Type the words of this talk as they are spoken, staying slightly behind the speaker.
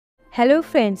Hello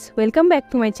friends, welcome back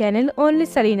to my channel. Only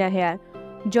Selena here.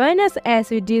 Join us as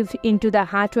we delve into the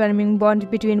heartwarming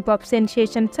bond between pop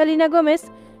sensation Selena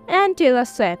Gomez and Taylor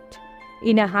Swift.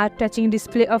 In a heart-touching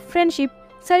display of friendship,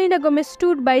 Selena Gomez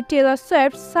stood by Taylor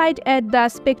Swift's side at the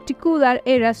spectacular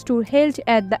Eras Tour held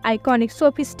at the iconic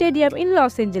SoFi Stadium in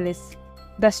Los Angeles.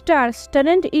 The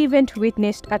star-studded event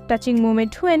witnessed a touching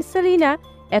moment when Selena,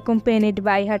 accompanied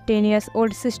by her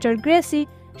 10-year-old sister Gracie,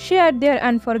 shared their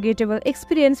unforgettable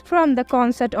experience from the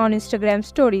concert on Instagram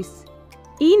stories.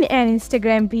 In an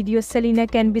Instagram video, Selena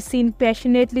can be seen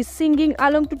passionately singing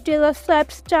along to Taylor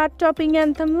Swift's chart-topping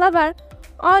anthem Lover,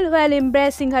 all while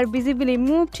embracing her visibly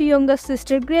moved younger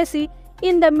sister Gracie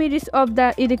in the midst of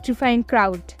the electrifying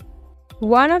crowd.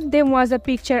 One of them was a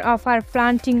picture of her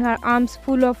flaunting her arms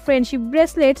full of friendship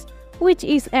bracelets, which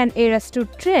is an Eras Tour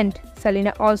trend.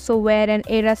 Selena also wore an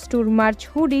Eras Tour merch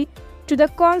hoodie to the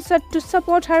concert to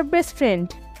support her best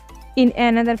friend. In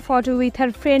another photo with her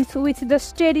friends with the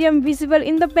stadium visible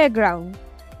in the background,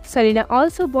 Selena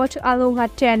also brought along her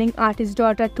tanning artist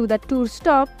daughter to the tour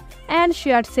stop and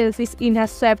shared selfies in her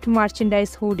Swift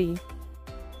merchandise hoodie.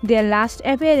 Their last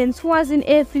appearance was in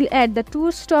April at the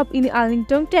tour stop in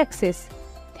Arlington, Texas.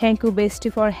 Thank you,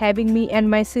 bestie, for having me and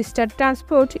my sister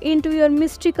transport into your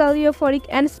mystical, euphoric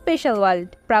and special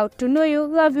world. Proud to know you,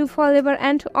 love you forever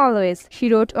and always,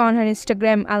 she wrote on her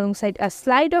Instagram alongside a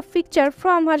slide of picture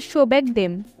from her show back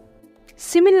then.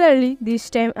 Similarly,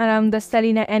 this time around, the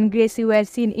Selena and Gracie were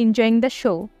seen enjoying the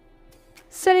show.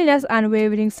 Selena's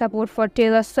unwavering support for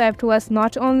Taylor Swift was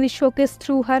not only showcased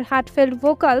through her heartfelt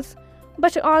vocals,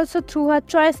 but also through her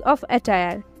choice of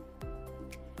attire.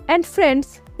 And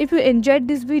friends, if you enjoyed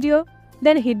this video,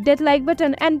 then hit that like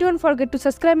button and don't forget to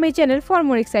subscribe my channel for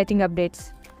more exciting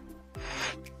updates.